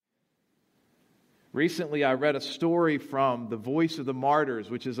Recently, I read a story from The Voice of the Martyrs,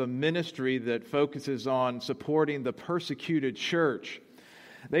 which is a ministry that focuses on supporting the persecuted church.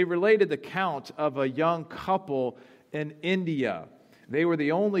 They related the account of a young couple in India. They were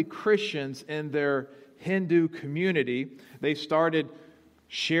the only Christians in their Hindu community. They started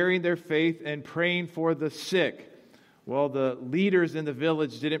sharing their faith and praying for the sick. Well, the leaders in the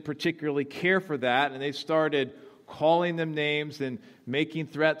village didn't particularly care for that, and they started calling them names and making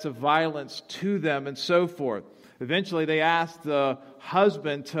threats of violence to them and so forth. Eventually, they asked the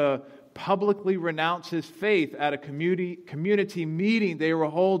husband to publicly renounce his faith at a community meeting they were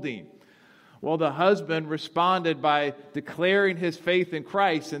holding. Well, the husband responded by declaring his faith in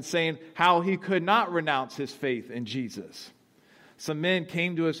Christ and saying how he could not renounce his faith in Jesus. Some men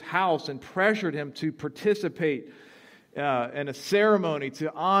came to his house and pressured him to participate in a ceremony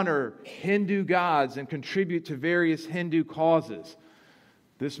to honor Hindu gods and contribute to various Hindu causes.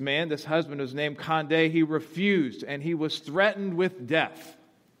 This husband was named Kande. He refused, and he was threatened with death.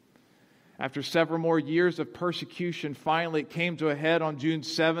 After several more years of persecution, finally it came to a head on June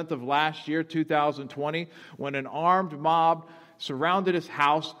 7th of last year, 2020, when an armed mob surrounded his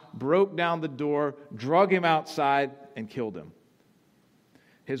house, broke down the door, drug him outside, and killed him.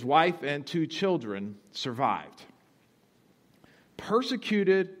 His wife and 2 children survived.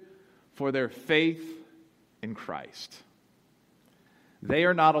 Persecuted for their faith in Christ. They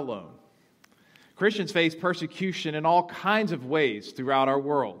are not alone. Christians face persecution in all kinds of ways throughout our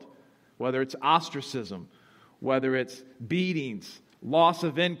world, whether it's ostracism, whether it's beatings, loss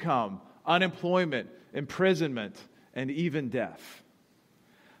of income, unemployment, imprisonment, and even death.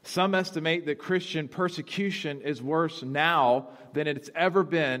 Some estimate that Christian persecution is worse now than it's ever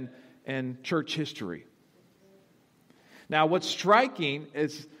been in church history. Now, what's striking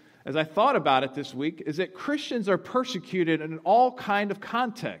is, as I thought about it this week, is that Christians are persecuted in all kind of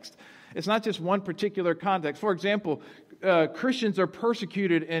context. It's not just one particular context. For example, Christians are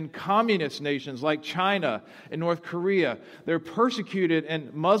persecuted in communist nations like China and North Korea. They're persecuted in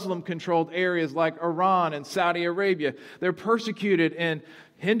Muslim-controlled areas like Iran and Saudi Arabia. They're persecuted in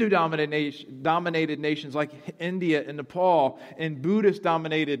Hindu-dominated nations like India and Nepal, and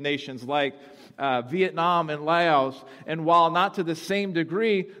Buddhist-dominated nations like Vietnam and Laos. And while not to the same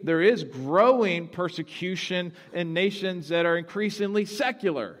degree, there is growing persecution in nations that are increasingly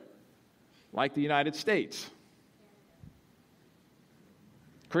secular, like the United States.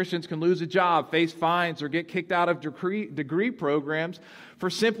 Christians can lose a job, face fines, or get kicked out of degree programs for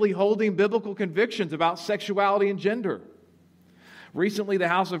simply holding biblical convictions about sexuality and gender. Recently, the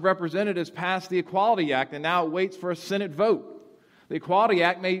House of Representatives passed the Equality Act, and now it waits for a Senate vote. The Equality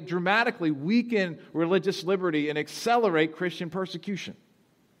Act may dramatically weaken religious liberty and accelerate Christian persecution.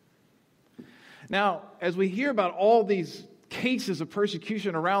 Now, as we hear about all these cases of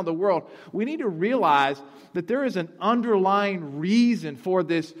persecution around the world, we need to realize that there is an underlying reason for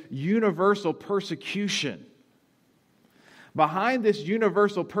this universal persecution. Behind this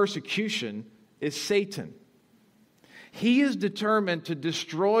universal persecution is Satan. He is determined to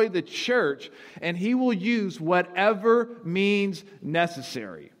destroy the church, and he will use whatever means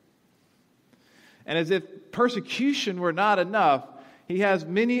necessary. And as if persecution were not enough, he has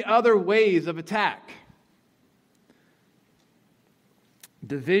many other ways of attack.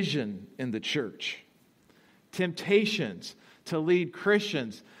 Division in the church, temptations to lead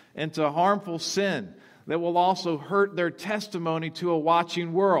Christians into harmful sin that will also hurt their testimony to a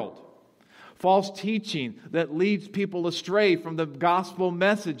watching world. False teaching that leads people astray from the gospel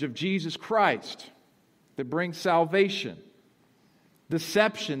message of Jesus Christ that brings salvation.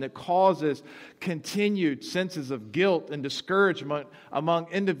 Deception that causes continued senses of guilt and discouragement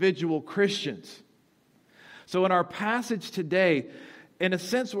among individual Christians. So in our passage today, in a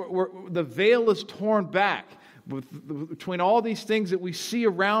sense, the veil is torn back. Between all these things that we see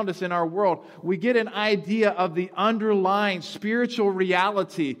around us in our world, we get an idea of the underlying spiritual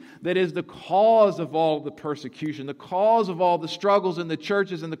reality that is the cause of all the persecution, the cause of all the struggles in the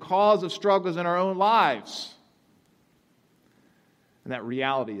churches, and the cause of struggles in our own lives. And that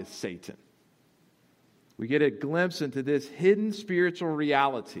reality is Satan. We get a glimpse into this hidden spiritual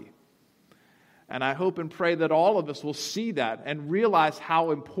reality. And I hope and pray that all of us will see that and realize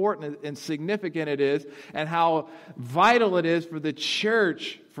how important and significant it is, and how vital it is for the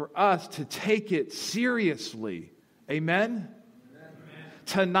church, for us to take it seriously. Amen? Amen.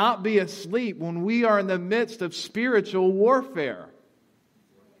 To not be asleep when we are in the midst of spiritual warfare.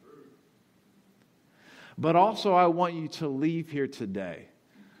 But also I want you to leave here today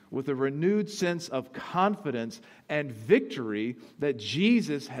with a renewed sense of confidence and victory that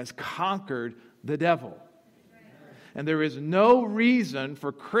Jesus has conquered the devil. And there is no reason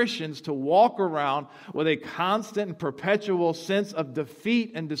for Christians to walk around with a constant and perpetual sense of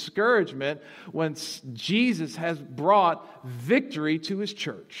defeat and discouragement when Jesus has brought victory to his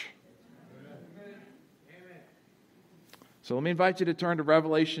church. So let me invite you to turn to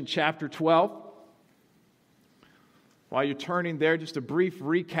Revelation chapter 12. While you're turning there, just a brief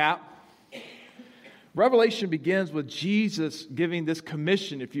recap. Revelation begins with Jesus giving this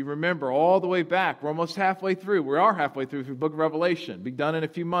commission, if you remember, all the way back. We're almost halfway through. We are halfway through the book of Revelation. Be done in a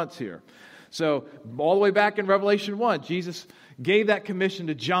few months here. So all the way back in Revelation 1, Jesus gave that commission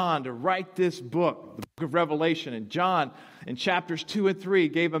to John to write this book, the book of Revelation. And John, in chapters 2 and 3,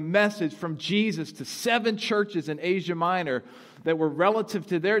 gave a message from Jesus to 7 churches in Asia Minor that were relative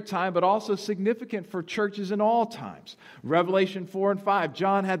to their time, but also significant for churches in all times. Revelation 4 and 5,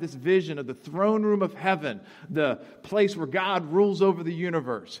 John had this vision of the throne room of heaven, the place where God rules over the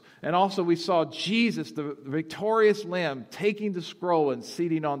universe. And also we saw Jesus, the victorious Lamb, taking the scroll and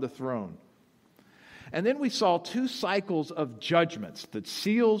seating on the throne. And then we saw 2 cycles of judgments, the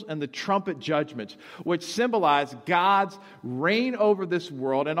seals and the trumpet judgments, which symbolize God's reign over this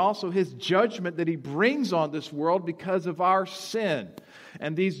world and also his judgment that he brings on this world because of our sin.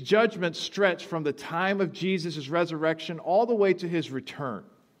 And these judgments stretch from the time of Jesus' resurrection all the way to his return.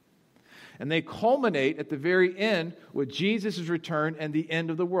 And they culminate at the very end with Jesus' return and the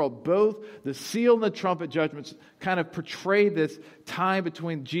end of the world. Both the seal and the trumpet judgments kind of portray this time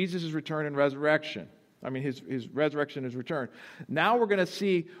between Jesus' return and resurrection. His resurrection and his return. Now we're going to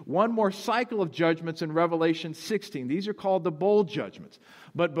see one more cycle of judgments in Revelation 16. These are called the bowl judgments.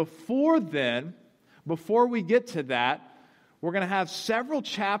 But before we get to that, we're going to have several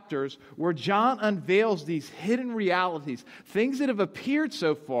chapters where John unveils these hidden realities, things that have appeared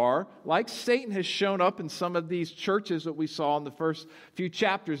so far, like Satan has shown up in some of these churches that we saw in the first few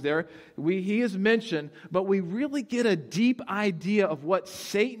chapters there. He is mentioned, but we really get a deep idea of what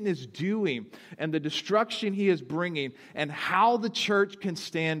Satan is doing and the destruction he is bringing and how the church can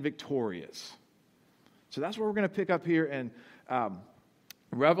stand victorious. So that's what we're going to pick up here in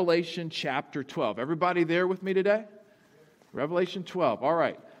Revelation chapter 12. Everybody there with me today? Revelation 12. All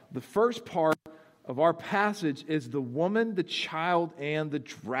right. The first part of our passage is the woman, the child, and the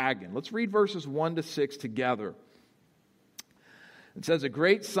dragon. Let's read verses 1 to 6 together. It says, "A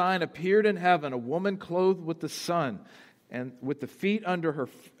great sign appeared in heaven, a woman clothed with the sun, and with the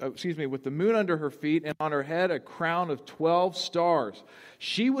moon under her feet, and on her head a crown of 12 stars.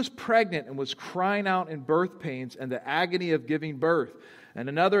 She was pregnant and was crying out in birth pains and the agony of giving birth. And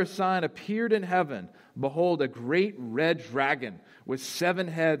another sign appeared in heaven. Behold, a great red dragon with 7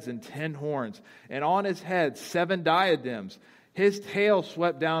 heads and 10 horns, and on his head 7 diadems. His tail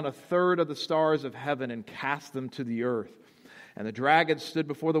swept down 1/3 of the stars of heaven and cast them to the earth. And the dragon stood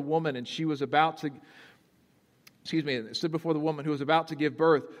before the woman, and stood before the woman who was about to give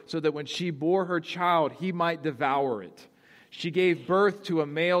birth, so that when she bore her child, he might devour it. She gave birth to a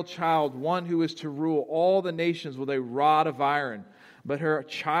male child, one who is to rule all the nations with a rod of iron. But her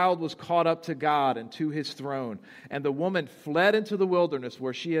child was caught up to God and to his throne. And the woman fled into the wilderness,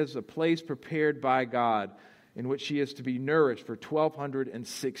 where she has a place prepared by God, in which she is to be nourished for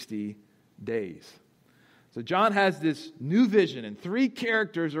 1,260 days." So John has this new vision, and 3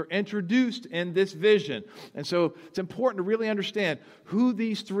 characters are introduced in this vision. And so it's important to really understand who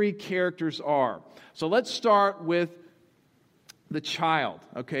these 3 characters are. So let's start with the child,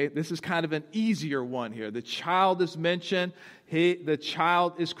 okay? This is kind of an easier one here. The child is mentioned. The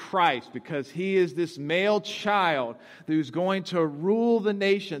child is Christ, because he is this male child who's going to rule the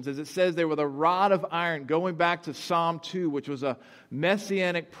nations, as it says there, with a rod of iron, going back to Psalm 2, which was a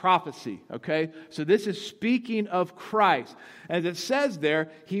messianic prophecy, okay? So this is speaking of Christ. As it says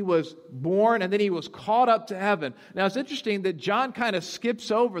there, he was born and then he was caught up to heaven. Now it's interesting that John kind of skips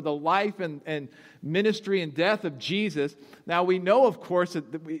over the life and ministry and death of Jesus. Now we know, of course,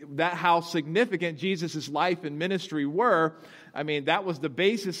 that how significant Jesus' life and ministry were. That was the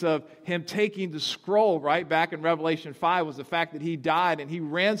basis of him taking the scroll, right? Back in Revelation 5 was the fact that he died and he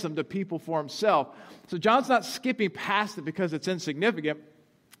ransomed the people for himself. So John's not skipping past it because it's insignificant,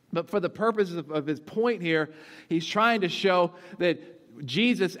 but for the purposes of his point here, he's trying to show that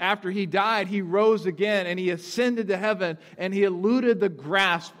Jesus, after he died, he rose again and he ascended to heaven and he eluded the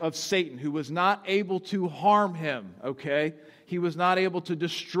grasp of Satan, who was not able to harm him, okay? He was not able to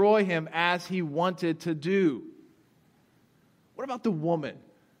destroy him as he wanted to do. What about the woman?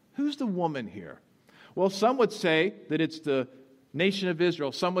 Who's the woman here? Well, some would say that it's the nation of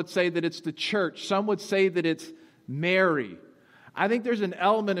Israel. Some would say that it's the church. Some would say that it's Mary. I think there's an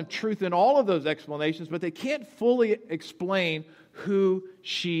element of truth in all of those explanations, but they can't fully explain who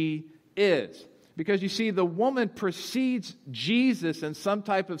she is. Because you see, the woman precedes Jesus in some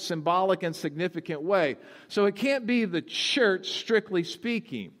type of symbolic and significant way. So it can't be the church, strictly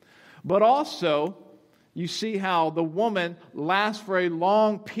speaking. But also, you see how the woman lasts for a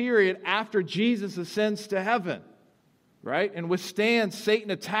long period after Jesus ascends to heaven, right? And withstands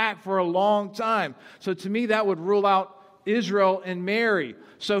Satan's attack for a long time. So to me, that would rule out Israel and Mary.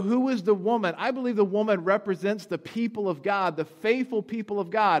 So who is the woman? I believe the woman represents the people of God, the faithful people of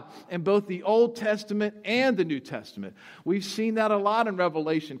God in both the Old Testament and the New Testament. We've seen that a lot in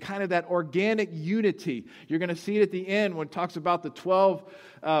Revelation, kind of that organic unity. You're going to see it at the end when it talks about the 12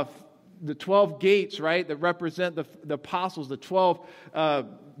 gates, right, that represent the apostles, the 12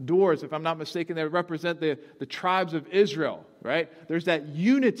 doors, if I'm not mistaken, that represent the tribes of Israel, right? There's that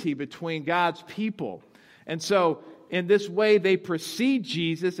unity between God's people. And so in this way, they precede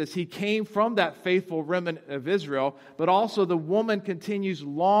Jesus as he came from that faithful remnant of Israel, but also the woman continues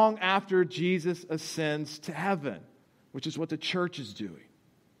long after Jesus ascends to heaven, which is what the church is doing.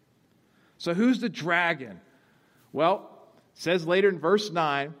 So who's the dragon? Well, it says later in verse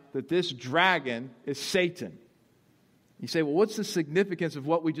 9 that this dragon is Satan. You say, well, what's the significance of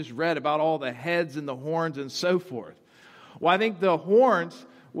what we just read about all the heads and the horns and so forth? Well, I think the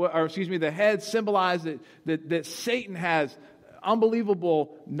the heads symbolize that Satan has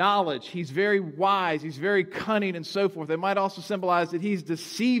unbelievable knowledge. He's very wise. He's very cunning and so forth. It might also symbolize that he's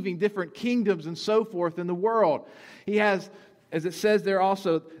deceiving different kingdoms and so forth in the world. He has, as it says there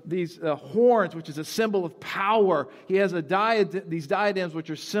also, these horns, which is a symbol of power. He has these diadems, which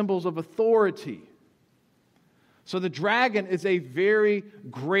are symbols of authority. So the dragon is a very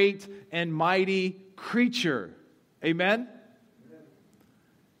great and mighty creature. Amen?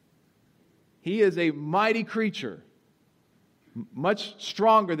 He is a mighty creature, much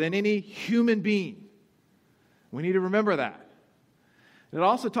stronger than any human being. We need to remember that. It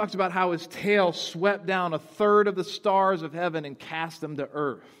also talks about how his tail swept down a third of the stars of heaven and cast them to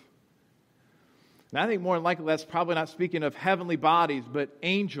earth. Now, I think more than likely that's probably not speaking of heavenly bodies, but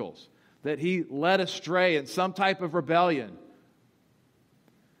angels that he led astray in some type of rebellion.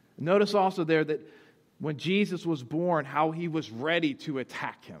 Notice also there that when Jesus was born, how he was ready to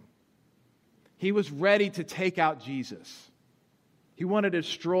attack him. He was ready to take out Jesus. He wanted to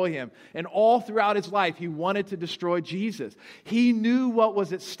destroy him. And all throughout his life, he wanted to destroy Jesus. He knew what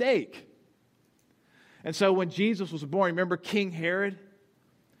was at stake. And so when Jesus was born, remember King Herod?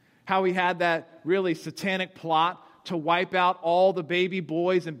 How he had that really satanic plot to wipe out all the baby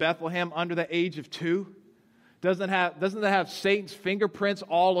boys in Bethlehem under the age of 2? Doesn't that have Satan's fingerprints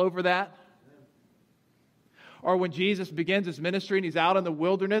all over that? Or when Jesus begins his ministry and he's out in the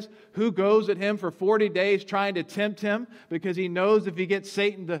wilderness, who goes at him for 40 days trying to tempt him because he knows if he gets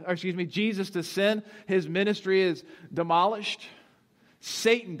Jesus to sin, his ministry is demolished?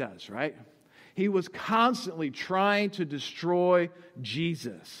 Satan does, right? He was constantly trying to destroy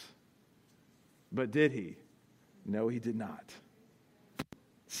Jesus. But did he? No, he did not.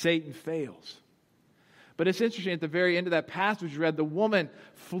 Satan fails. But it's interesting, at the very end of that passage we read, the woman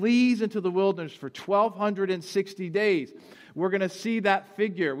flees into the wilderness for 1,260 days. We're going to see that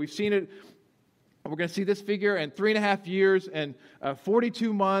figure. We've seen it. We're going to see this figure in 3.5 years and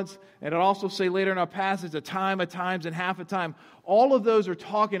 42 months. And it'll also say later in our passage, a time, a times, and half a time. All of those are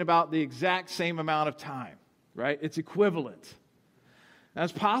talking about the exact same amount of time, right? It's equivalent. Now,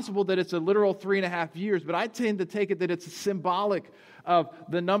 it's possible that it's a literal 3.5 years, but I tend to take it that it's symbolic of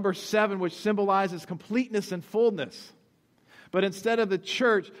the number 7, which symbolizes completeness and fullness. But instead of the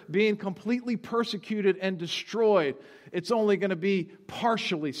church being completely persecuted and destroyed, it's only going to be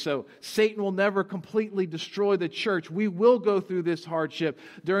partially so. Satan will never completely destroy the church. We will go through this hardship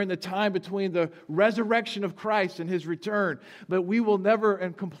during the time between the resurrection of Christ and his return, but we will never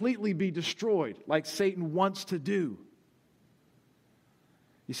and completely be destroyed like Satan wants to do.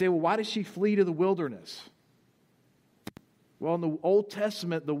 You say, well, why did she flee to the wilderness? Well, in the Old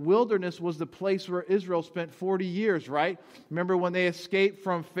Testament, the wilderness was the place where Israel spent 40 years, right? Remember when they escaped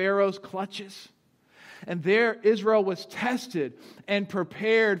from Pharaoh's clutches? And there, Israel was tested and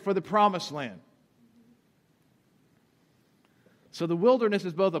prepared for the promised land. So the wilderness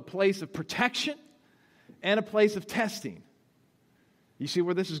is both a place of protection and a place of testing. You see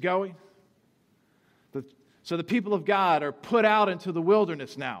where this is going? So the people of God are put out into the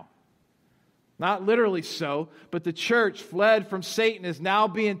wilderness now. Not literally so, but the church fled from Satan is now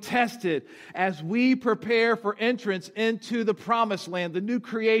being tested as we prepare for entrance into the promised land, the new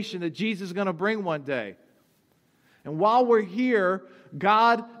creation that Jesus is going to bring one day. And while we're here,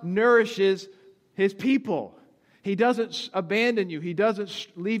 God nourishes his people. He doesn't abandon you. He doesn't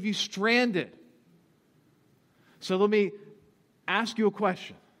leave you stranded. So let me ask you a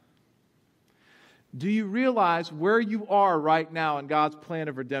question. Do you realize where you are right now in God's plan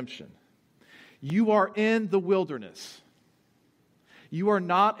of redemption? You are in the wilderness. You are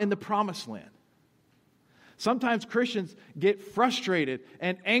not in the promised land. Sometimes Christians get frustrated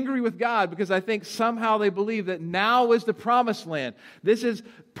and angry with God because I think somehow they believe that now is the promised land. This is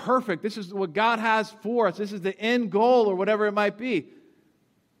perfect. This is what God has for us. This is the end goal or whatever it might be.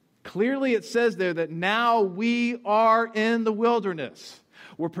 Clearly it says there that now we are in the wilderness.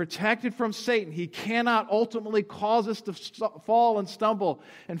 We're protected from Satan. He cannot ultimately cause us to fall and stumble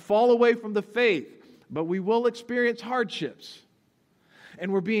and fall away from the faith, but we will experience hardships.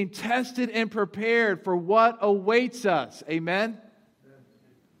 And we're being tested and prepared for what awaits us. Amen?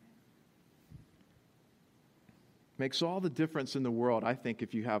 Makes all the difference in the world, I think,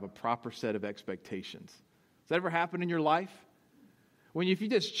 if you have a proper set of expectations. Does that ever happen in your life? If you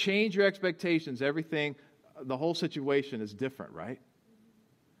just change your expectations, everything, the whole situation is different, right?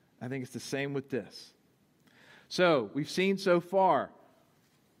 I think it's the same with this. So, we've seen so far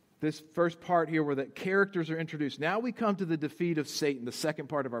this first part here where the characters are introduced. Now we come to the defeat of Satan, the second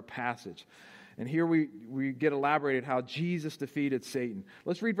part of our passage. And here we get elaborated how Jesus defeated Satan.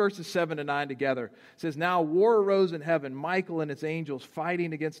 Let's read verses 7 to 9 together. It says, "Now war arose in heaven, Michael and his angels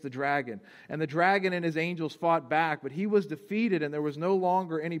fighting against the dragon. And the dragon and his angels fought back, but he was defeated, and there was no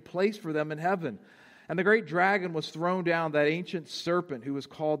longer any place for them in heaven. And the great dragon was thrown down, that ancient serpent who was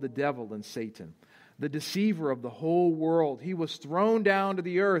called the devil and Satan, the deceiver of the whole world. He was thrown down to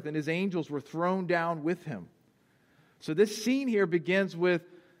the earth, and his angels were thrown down with him." So this scene here begins with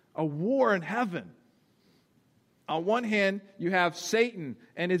a war in heaven. On one hand, you have Satan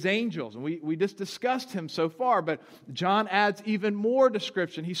and his angels, and we just discussed him so far, but John adds even more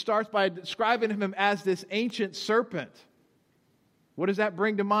description. He starts by describing him as this ancient serpent. What does that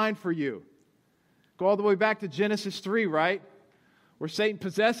bring to mind for you? Go all the way back to Genesis 3, right? Where Satan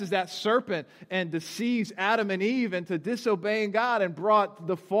possesses that serpent and deceives Adam and Eve into disobeying God and brought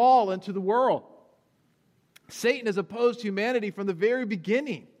the fall into the world. Satan is opposed to humanity from the very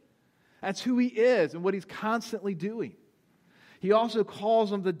beginning. That's who he is and what he's constantly doing. He also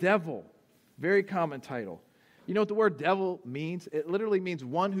calls him the devil. Very common title. You know what the word devil means? It literally means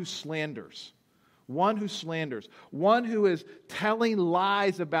one who slanders. One who slanders. One who is telling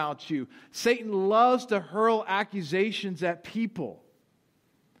lies about you. Satan loves to hurl accusations at people.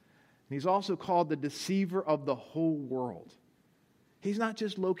 And he's also called the deceiver of the whole world. He's not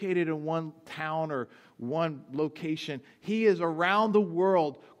just located in one town or one location. He is around the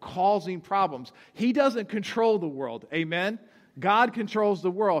world causing problems. He doesn't control the world. Amen? God controls the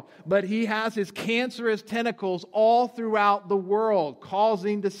world. But he has his cancerous tentacles all throughout the world,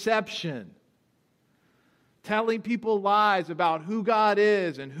 causing deception. Telling people lies about who God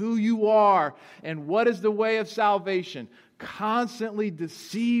is and who you are and what is the way of salvation. Constantly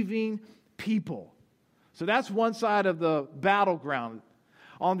deceiving people. So that's one side of the battleground.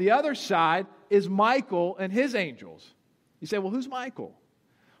 On the other side is Michael and his angels. You say, well, who's Michael?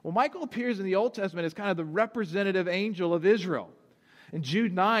 Well, Michael appears in the Old Testament as kind of the representative angel of Israel. In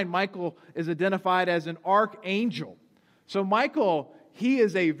Jude 9, Michael is identified as an archangel. So Michael, he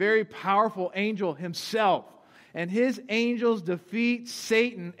is a very powerful angel himself. And his angels defeat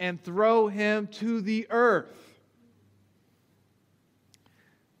Satan and throw him to the earth.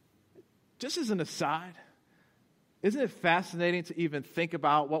 Just as an aside, isn't it fascinating to even think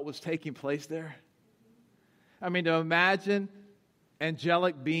about what was taking place there? I mean, to imagine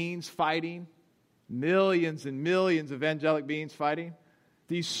angelic beings fighting, millions and millions of angelic beings fighting,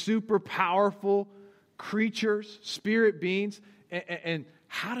 these super powerful creatures, spirit beings, and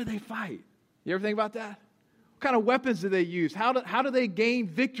how do they fight? You ever think about that? What kind of weapons do they use? How do they gain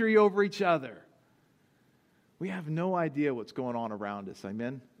victory over each other? We have no idea what's going on around us.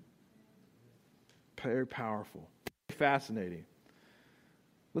 Amen? Very powerful. Fascinating.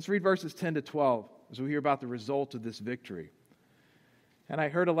 Let's read verses 10 to 12 as we hear about the result of this victory. "And I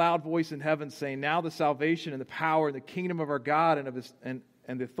heard a loud voice in heaven saying, 'Now the salvation and the power and the kingdom of our God and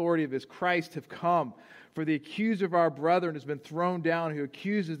the authority of his Christ have come. For the accuser of our brethren has been thrown down, who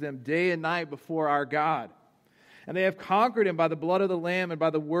accuses them day and night before our God. And they have conquered him by the blood of the Lamb and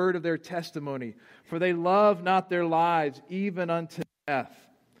by the word of their testimony. For they love not their lives even unto death.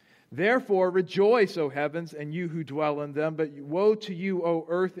 Therefore rejoice, O heavens, and you who dwell in them. But woe to you, O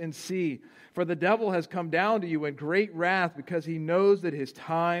earth and sea. For the devil has come down to you in great wrath, because he knows that his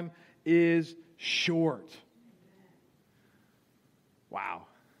time is short.'" Wow.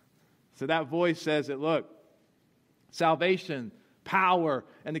 So that voice says that, look, salvation, power,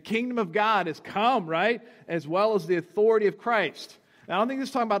 and the kingdom of God has come, right? As well as the authority of Christ. Now, I don't think this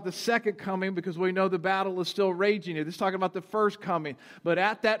is talking about the second coming because we know the battle is still raging here. This is talking about the first coming. But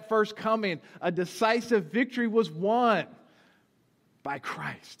at that first coming, a decisive victory was won by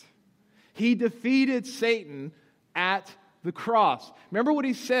Christ. He defeated Satan at the cross. Remember what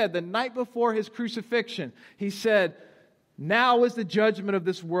he said the night before his crucifixion. He said, "Now is the judgment of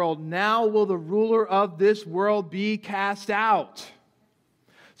this world. Now will the ruler of this world be cast out."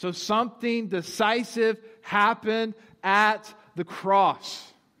 So something decisive happened at the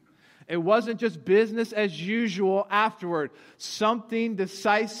cross. It wasn't just business as usual afterward. Something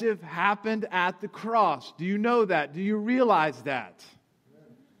decisive happened at the cross. Do you know that? Do you realize that?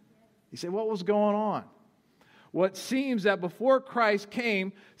 You say, what was going on? Well, it seems that before Christ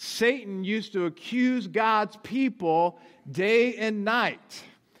came, Satan used to accuse God's people day and night.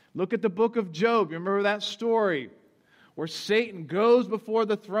 Look at the book of Job. You remember that story where Satan goes before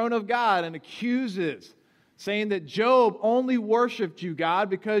the throne of God and accuses, saying that Job only worshiped you, God,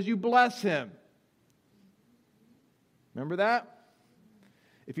 because you bless him. Remember that?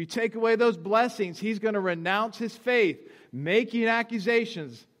 If you take away those blessings, he's going to renounce his faith, making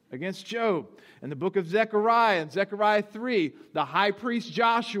accusations against Job. In the book of Zechariah, in Zechariah 3, the high priest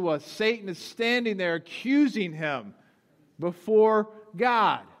Joshua, Satan is standing there accusing him before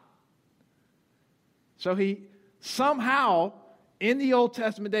God. So he somehow, in the Old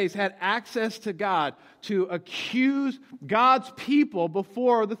Testament days, had access to God to accuse God's people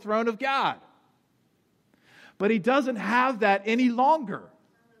before the throne of God. But he doesn't have that any longer.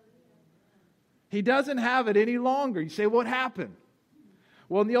 He doesn't have it any longer. You say, what happened?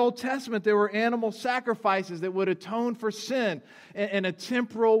 Well, in the Old Testament, there were animal sacrifices that would atone for sin in a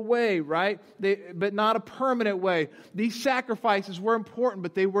temporal way, right? But not a permanent way. These sacrifices were important,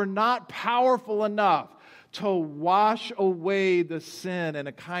 but they were not powerful enough to wash away the sin in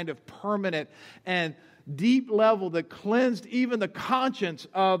a kind of permanent and deep level that cleansed even the conscience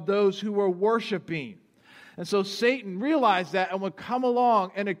of those who were worshiping. And so Satan realized that and would come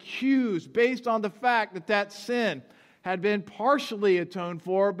along and accuse based on the fact that that sin had been partially atoned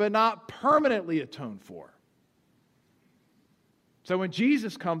for, but not permanently atoned for. So when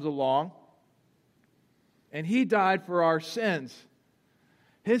Jesus comes along and he died for our sins,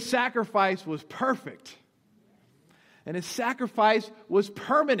 his sacrifice was perfect. And his sacrifice was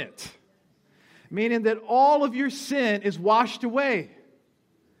permanent, meaning that all of your sin is washed away.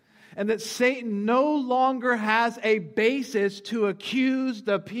 And that Satan no longer has a basis to accuse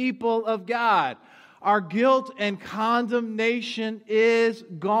the people of God. Our guilt and condemnation is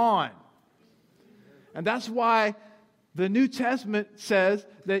gone. And that's why the New Testament says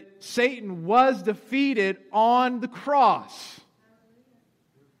that Satan was defeated on the cross.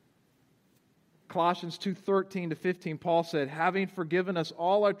 Colossians 2:13-15, Paul said, having forgiven us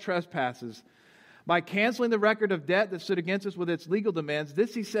all our trespasses, by canceling the record of debt that stood against us with its legal demands,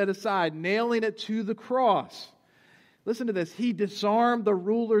 this he set aside, nailing it to the cross. Listen to this. He disarmed the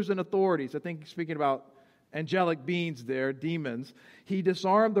rulers and authorities. I think he's speaking about angelic beings there, demons. He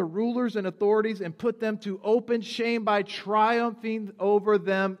disarmed the rulers and authorities and put them to open shame by triumphing over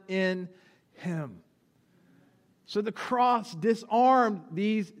them in him. So the cross disarmed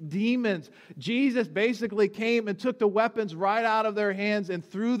these demons. Jesus basically came and took the weapons right out of their hands and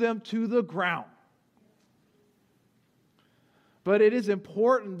threw them to the ground. But it is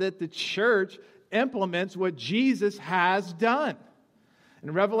important that the church implements what Jesus has done.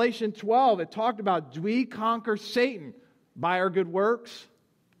 In Revelation 12, it talked about, do we conquer Satan by our good works?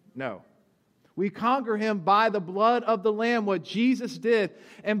 No. We conquer him by the blood of the Lamb, what Jesus did,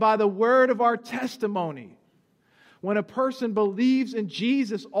 and by the word of our testimony. When a person believes in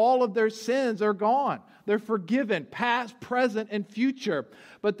Jesus, all of their sins are gone. They're forgiven, past, present, and future.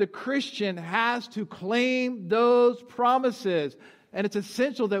 But the Christian has to claim those promises. And it's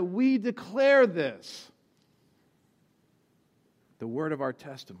essential that we declare this. The word of our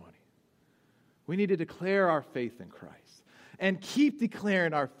testimony. We need to declare our faith in Christ. And keep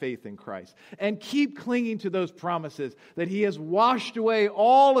declaring our faith in Christ. And keep clinging to those promises that He has washed away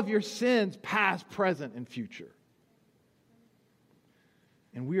all of your sins, past, present, and future.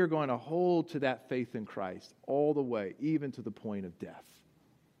 And we are going to hold to that faith in Christ all the way, even to the point of death.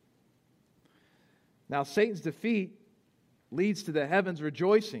 Now, Satan's defeat leads to the heavens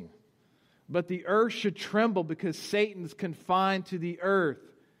rejoicing. But the earth should tremble because Satan is confined to the earth.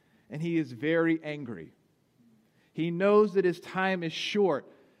 And he is very angry. He knows that his time is short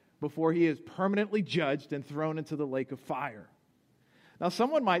before he is permanently judged and thrown into the lake of fire. Now,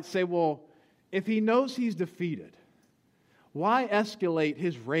 someone might say, well, if he knows he's defeated, why escalate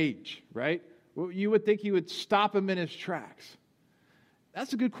his rage, right? Well, you would think he would stop him in his tracks.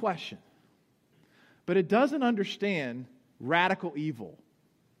 That's a good question. But it doesn't understand radical evil.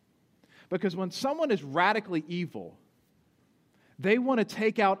 Because when someone is radically evil, they want to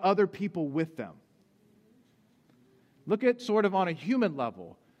take out other people with them. Look at sort of on a human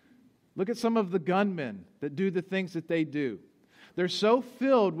level. Look at some of the gunmen that do the things that they do. They're so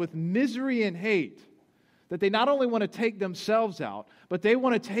filled with misery and hate that they not only want to take themselves out, but they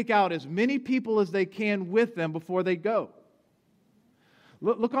want to take out as many people as they can with them before they go.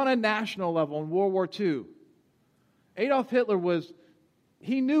 Look on a national level in World War II. Adolf Hitler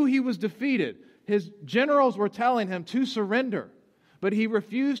he knew he was defeated. His generals were telling him to surrender, but he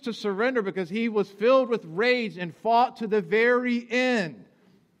refused to surrender because he was filled with rage and fought to the very end,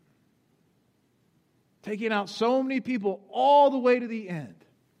 taking out so many people all the way to the end.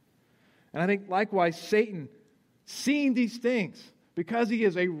 And I think likewise, Satan, seeing these things, because he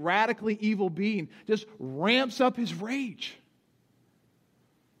is a radically evil being, just ramps up his rage.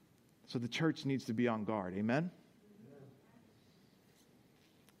 So the church needs to be on guard. Amen?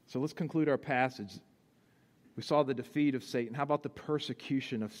 So let's conclude our passage. We saw the defeat of Satan. How about the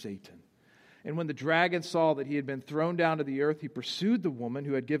persecution of Satan? And when the dragon saw that he had been thrown down to the earth, he pursued the woman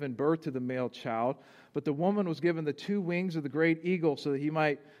who had given birth to the male child. But the woman was given the 2 wings of the great eagle so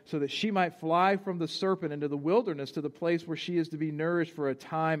that she might fly from the serpent into the wilderness to the place where she is to be nourished for a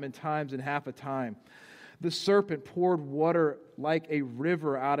time and times and half a time. The serpent poured water like a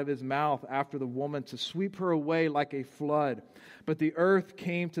river out of his mouth after the woman to sweep her away like a flood. But the earth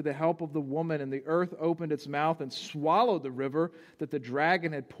came to the help of the woman, and the earth opened its mouth and swallowed the river that the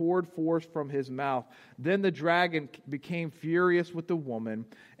dragon had poured forth from his mouth. Then the dragon became furious with the woman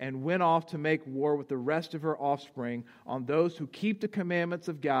and went off to make war with the rest of her offspring on those who keep the commandments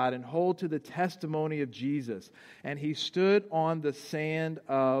of God and hold to the testimony of Jesus. And he stood on the sand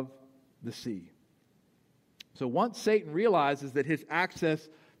of the sea. So once Satan realizes that his access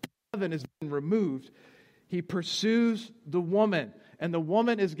to heaven has been removed, he pursues the woman. And the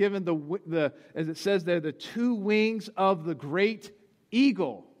woman is given the as it says there, the 2 wings of the great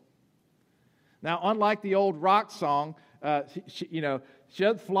eagle. Now, unlike the old rock song, she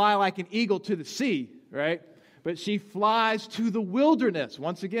doesn't fly like an eagle to the sea, right? But she flies to the wilderness.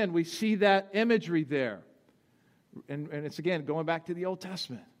 Once again, we see that imagery there. And it's again going back to the Old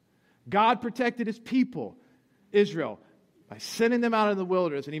Testament. God protected his people, Israel, by sending them out in the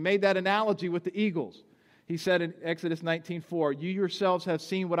wilderness. And he made that analogy with the eagles. He said in Exodus 19:4, "You yourselves have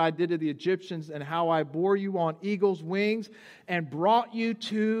seen what I did to the Egyptians and how I bore you on eagle's wings and brought you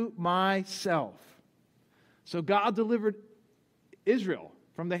to myself." So God delivered Israel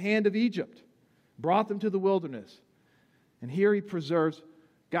from the hand of Egypt, brought them to the wilderness. And here he preserves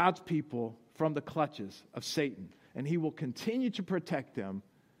God's people from the clutches of Satan. And he will continue to protect them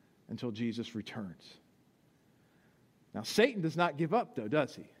until Jesus returns. Now, Satan does not give up, though,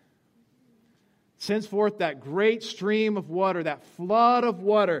 does he? Sends forth that great stream of water, that flood of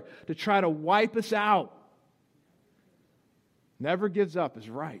water to try to wipe us out. Never gives up is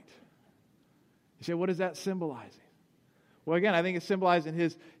right. You say, what is that symbolizing? Well, again, I think it's symbolizing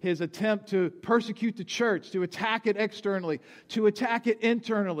his attempt to persecute the church, to attack it externally, to attack it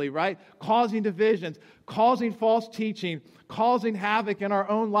internally, right? Causing divisions, causing false teaching, causing havoc in our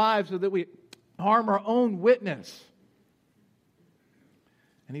own lives so that we harm our own witness.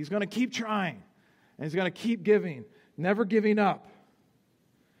 And he's going to keep trying. And he's going to keep giving, never giving up.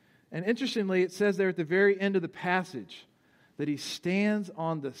 And interestingly, it says there at the very end of the passage that he stands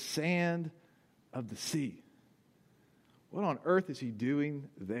on the sand of the sea. What on earth is he doing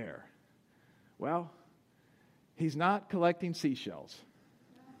there? Well, he's not collecting seashells.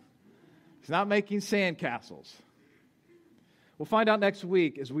 He's not making sandcastles. We'll find out next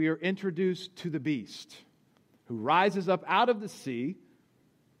week as we are introduced to the beast who rises up out of the sea,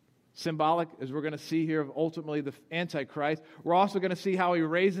 symbolic, as we're going to see here, of ultimately the Antichrist. We're also going to see how he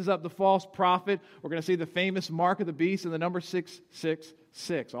raises up the false prophet. We're going to see the famous mark of the beast and the number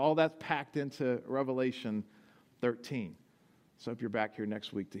 666. All that's packed into Revelation 13. So I hope you're back here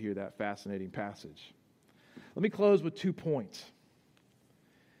next week to hear that fascinating passage. Let me close with 2 points.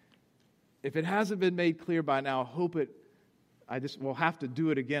 If it hasn't been made clear by now, I just will have to do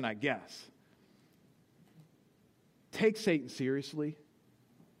it again, I guess. Take Satan seriously.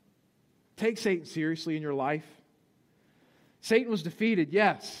 Take Satan seriously in your life. Satan was defeated,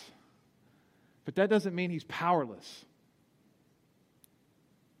 yes, but that doesn't mean he's powerless.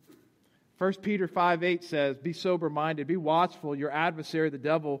 1 Peter 5:8 says, "Be sober-minded, be watchful. Your adversary, the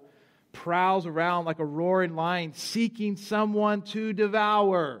devil, prowls around like a roaring lion, seeking someone to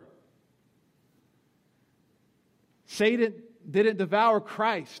devour." Satan didn't devour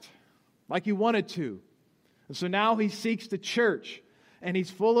Christ like he wanted to. And so now he seeks the church, and he's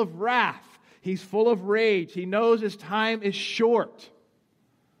full of wrath. He's full of rage. He knows his time is short.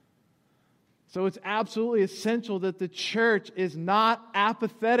 So it's absolutely essential that the church is not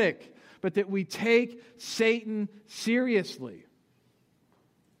apathetic, but that we take Satan seriously.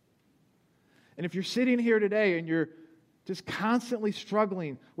 And if you're sitting here today and you're just constantly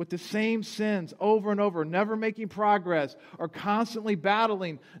struggling with the same sins over and over, never making progress, or constantly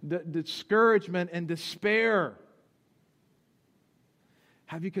battling the discouragement and despair,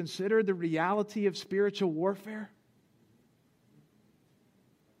 have you considered the reality of spiritual warfare?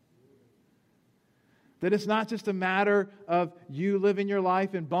 That it's not just a matter of you living your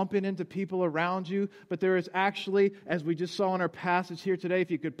life and bumping into people around you, but there is actually, as we just saw in our passage here today,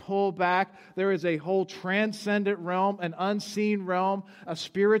 if you could pull back, there is a whole transcendent realm, an unseen realm, a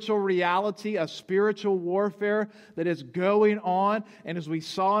spiritual reality, a spiritual warfare that is going on. And as we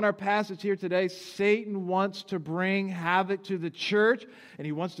saw in our passage here today, Satan wants to bring havoc to the church, and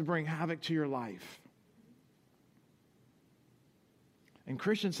he wants to bring havoc to your life. And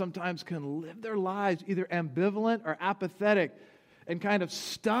Christians sometimes can live their lives either ambivalent or apathetic and kind of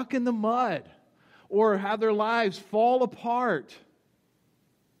stuck in the mud, or have their lives fall apart.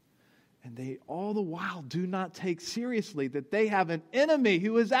 And they all the while do not take seriously that they have an enemy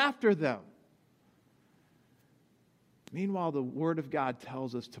who is after them. Meanwhile, the Word of God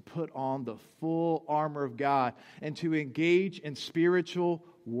tells us to put on the full armor of God and to engage in spiritual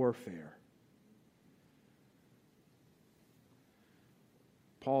warfare.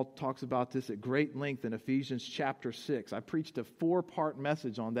 Paul talks about this at great length in Ephesians chapter 6. I preached a 4-part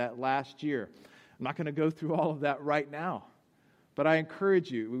message on that last year. I'm not going to go through all of that right now, but I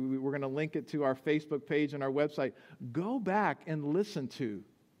encourage you. We're going to link it to our Facebook page and our website. Go back and listen to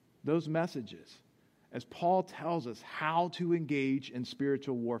those messages as Paul tells us how to engage in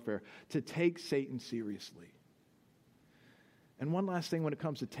spiritual warfare, to take Satan seriously. And one last thing when it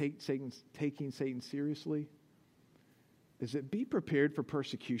comes to taking Satan seriously is that be prepared for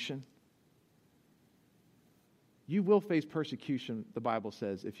persecution. You will face persecution, the Bible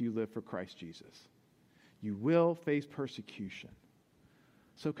says, if you live for Christ Jesus. You will face persecution.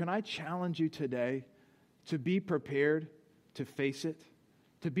 So can I challenge you today to be prepared to face it,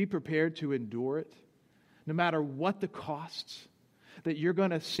 to be prepared to endure it, no matter what the costs, that you're going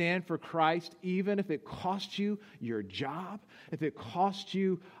to stand for Christ even if it costs you your job, if it costs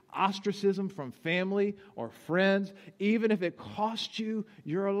you ostracism from family or friends, even if it costs you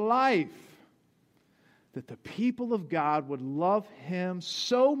your life, that the people of God would love Him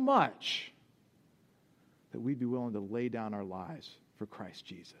so much that we'd be willing to lay down our lives for Christ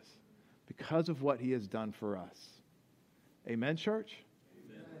Jesus because of what He has done for us. Amen, church?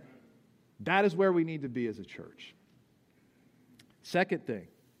 Amen. That is where we need to be as a church. Second thing,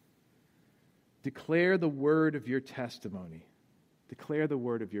 declare the word of your testimony. Declare the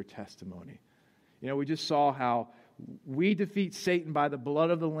word of your testimony. You know, we just saw how we defeat Satan by the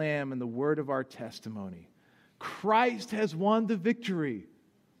blood of the Lamb and the word of our testimony. Christ has won the victory.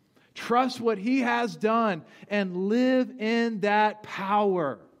 Trust what He has done and live in that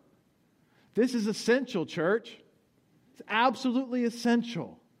power. This is essential, church. It's absolutely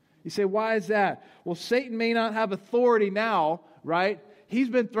essential. You say, why is that? Well, Satan may not have authority now, right? He's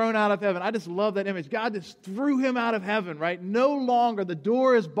been thrown out of heaven. I just love that image. God just threw him out of heaven, right? No longer. The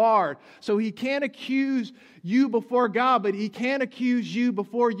door is barred. So he can't accuse you before God, but he can accuse you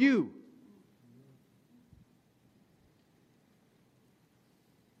before you.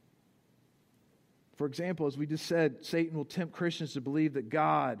 For example, as we just said, Satan will tempt Christians to believe that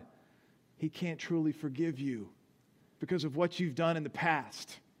God, He can't truly forgive you because of what you've done in the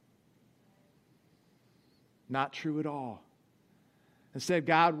past. Not true at all. Instead,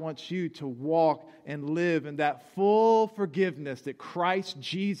 God wants you to walk and live in that full forgiveness that Christ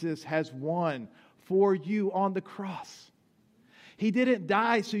Jesus has won for you on the cross. He didn't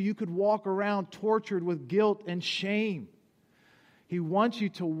die so you could walk around tortured with guilt and shame. He wants you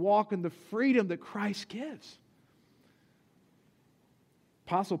to walk in the freedom that Christ gives.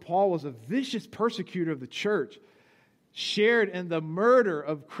 Apostle Paul was a vicious persecutor of the church, shared in the murder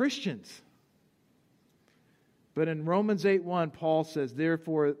of Christians. But in Romans 8:1, Paul says,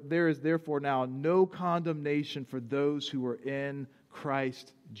 "Therefore, there is therefore now no condemnation for those who are in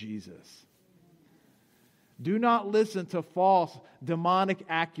Christ Jesus." Do not listen to false demonic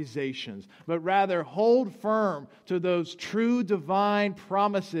accusations, but rather hold firm to those true divine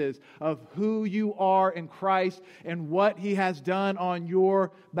promises of who you are in Christ and what He has done on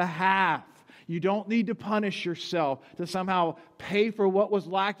your behalf. You don't need to punish yourself to somehow pay for what was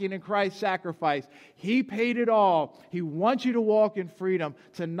lacking in Christ's sacrifice. He paid it all. He wants you to walk in freedom,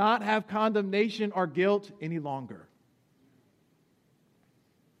 to not have condemnation or guilt any longer.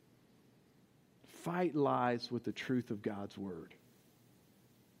 Fight lies with the truth of God's word.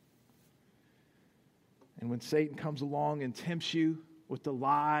 And when Satan comes along and tempts you with the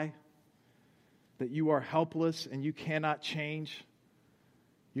lie that you are helpless and you cannot change,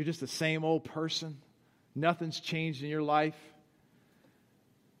 you're just the same old person, nothing's changed in your life,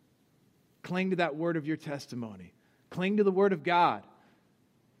 cling to that word of your testimony. Cling to the word of God.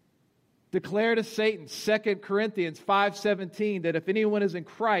 Declare to Satan, 2 Corinthians 5:17, that if anyone is in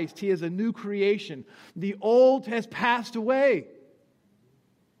Christ, he is a new creation. The old has passed away.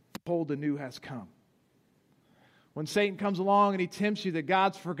 Behold, the new has come. When Satan comes along and he tempts you that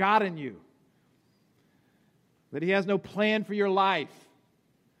God's forgotten you, that he has no plan for your life,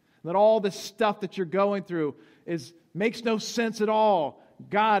 that all this stuff that you're going through makes no sense at all,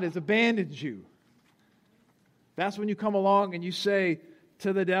 God has abandoned you. That's when you come along and you say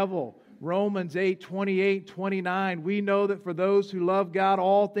to the devil, Romans 8:28-29, we know that for those who love God,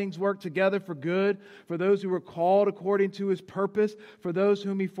 all things work together for good, for those who are called according to his purpose, for those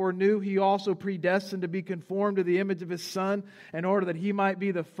whom he foreknew, he also predestined to be conformed to the image of his Son, in order that he might be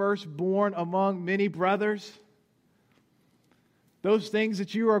the firstborn among many brothers. Those things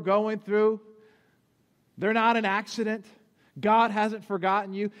that you are going through, they're not an accident. God hasn't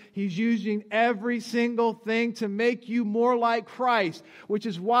forgotten you. He's using every single thing to make you more like Christ, which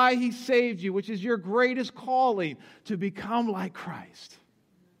is why he saved you, which is your greatest calling, to become like Christ.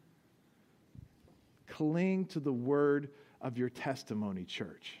 Cling to the word of your testimony,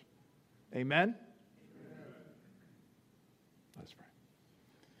 church. Amen? Let's pray.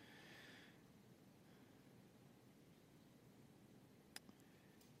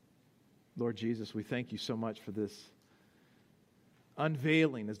 Lord Jesus, we thank you so much for this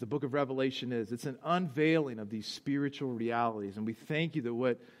unveiling, as the book of Revelation is. It's an unveiling of these spiritual realities. And we thank you that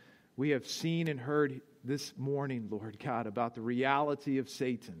what we have seen and heard this morning, Lord God, about the reality of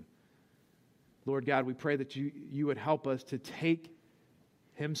Satan. Lord God, we pray that you would help us to take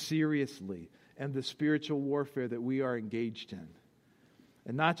him seriously and the spiritual warfare that we are engaged in.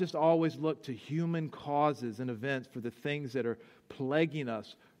 And not just always look to human causes and events for the things that are plaguing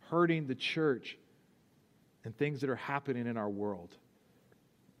us, hurting the church, and things that are happening in our world.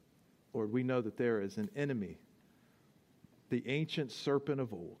 Lord, we know that there is an enemy, the ancient serpent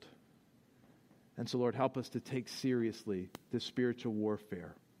of old. And so, Lord, help us to take seriously this spiritual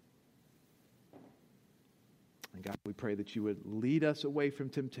warfare. And God, we pray that you would lead us away from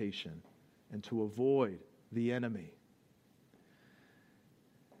temptation and to avoid the enemy.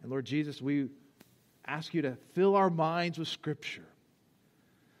 And Lord Jesus, we ask you to fill our minds with Scripture.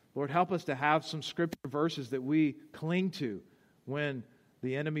 Lord, help us to have some Scripture verses that we cling to when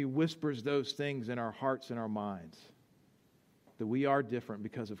the enemy whispers those things in our hearts and our minds, that we are different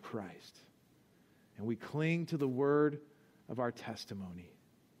because of Christ. And we cling to the word of our testimony.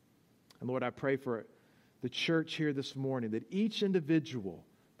 And Lord, I pray for the church here this morning, that each individual,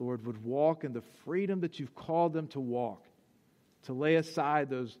 Lord, would walk in the freedom that you've called them to walk, to lay aside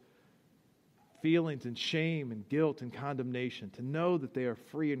those feelings and shame and guilt and condemnation, to know that they are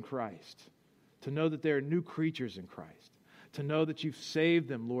free in Christ, to know that they are new creatures in Christ, to know that you've saved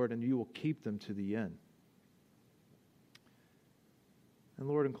them, Lord, and you will keep them to the end. And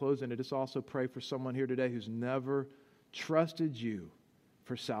Lord, in closing, I just also pray for someone here today who's never trusted you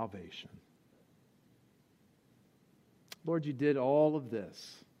for salvation. Lord, you did all of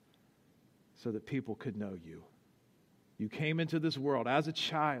this so that people could know you. You came into this world as a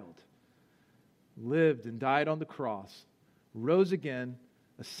child, lived and died on the cross, rose again,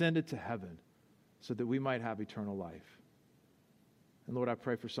 ascended to heaven, so that we might have eternal life. And Lord, I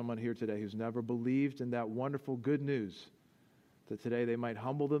pray for someone here today who's never believed in that wonderful good news, that today they might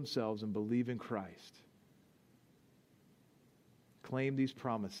humble themselves and believe in Christ. Claim these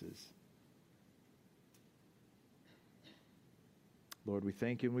promises. Lord, we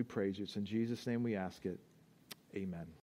thank you and we praise you. It's in Jesus' name we ask it. Amen.